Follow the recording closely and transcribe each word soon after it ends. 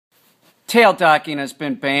tail docking has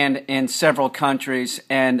been banned in several countries,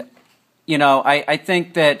 and I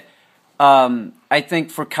think that I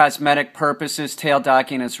think for cosmetic purposes, tail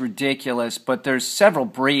docking is ridiculous. But there's several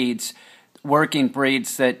breeds, working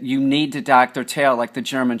breeds, that you need to dock their tail, like the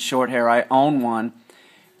German Shorthair. I own one,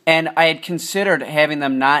 and I had considered having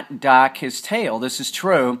them not dock his tail. This is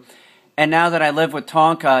true. And now that I live with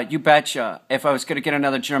Tonka, you betcha, if I was going to get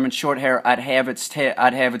another German Shorthair, I'd have its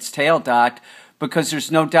tail docked, because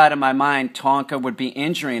there's no doubt in my mind Tonka would be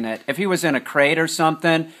injuring it. If he was in a crate or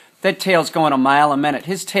something, that tail's going a mile a minute.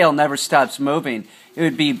 His tail never stops moving. It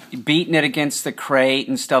would be beating it against the crate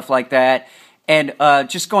and stuff like that. And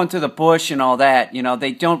just going through the bush and all that,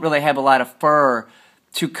 they don't really have a lot of fur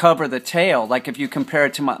to cover the tail. Like if you compare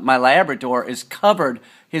it to my Labrador, his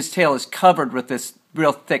tail is covered with this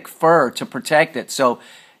real thick fur to protect it. So,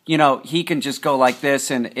 he can just go like this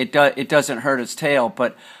and it doesn't hurt his tail.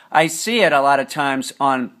 But I see it a lot of times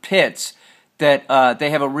on pits that they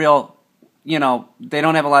have a real, they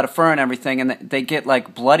don't have a lot of fur and everything, and they get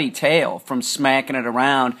like bloody tail from smacking it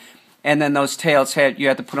around. And then those tails you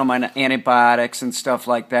have to put them on antibiotics and stuff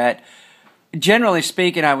like that. Generally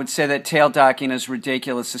speaking, I would say that tail docking is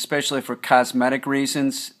ridiculous, especially for cosmetic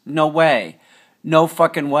reasons. No way. No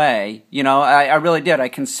fucking way. I really did. I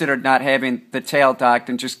considered not having the tail docked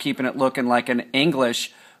and just keeping it looking like an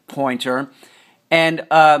English pointer. And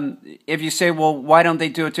if you say, well, why don't they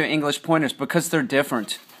do it to English pointers? Because they're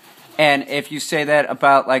different. And if you say that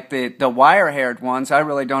about like the wire-haired ones, I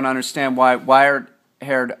really don't understand why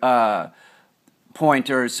wire-haired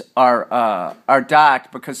pointers are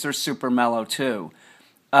docked, because they're super mellow too.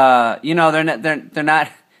 They're not.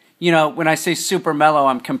 When I say super mellow,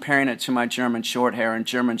 I'm comparing it to my German Shorthair and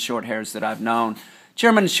German Shorthairs that I've known.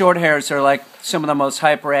 German Shorthairs are like some of the most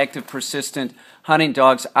hyperactive, persistent hunting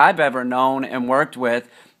dogs I've ever known and worked with.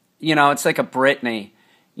 It's like a Brittany.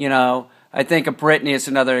 I think a Brittany is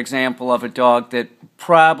another example of a dog that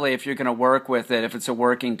probably, if you're going to work with it, if it's a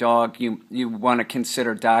working dog, you want to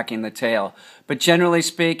consider docking the tail. But generally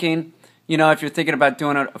speaking, if you're thinking about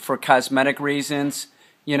doing it for cosmetic reasons,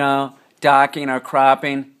 docking or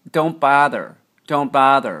cropping, don't bother. Don't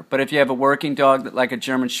bother. But if you have a working dog like a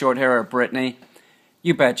German Shorthair or a Brittany,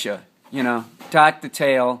 you betcha. Dock the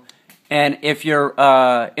tail. And if you're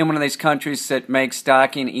in one of these countries that makes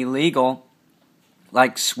docking illegal,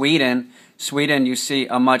 like Sweden, you see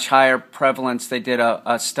a much higher prevalence. They did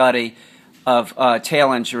a study of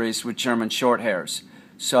tail injuries with German Shorthairs.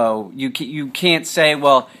 So you can't say,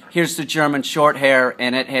 well, here's the German Shorthair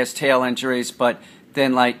and it has tail injuries, but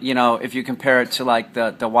then, like, if you compare it to like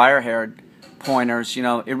the wire-haired pointers,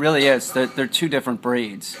 it really is. They're two different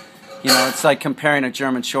breeds. It's like comparing a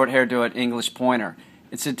German Shorthair to an English pointer.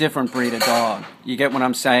 It's a different breed of dog. You get what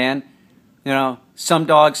I'm saying? Some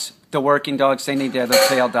dogs, the working dogs, they need to have their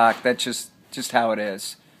tail docked. That's just how it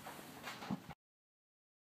is.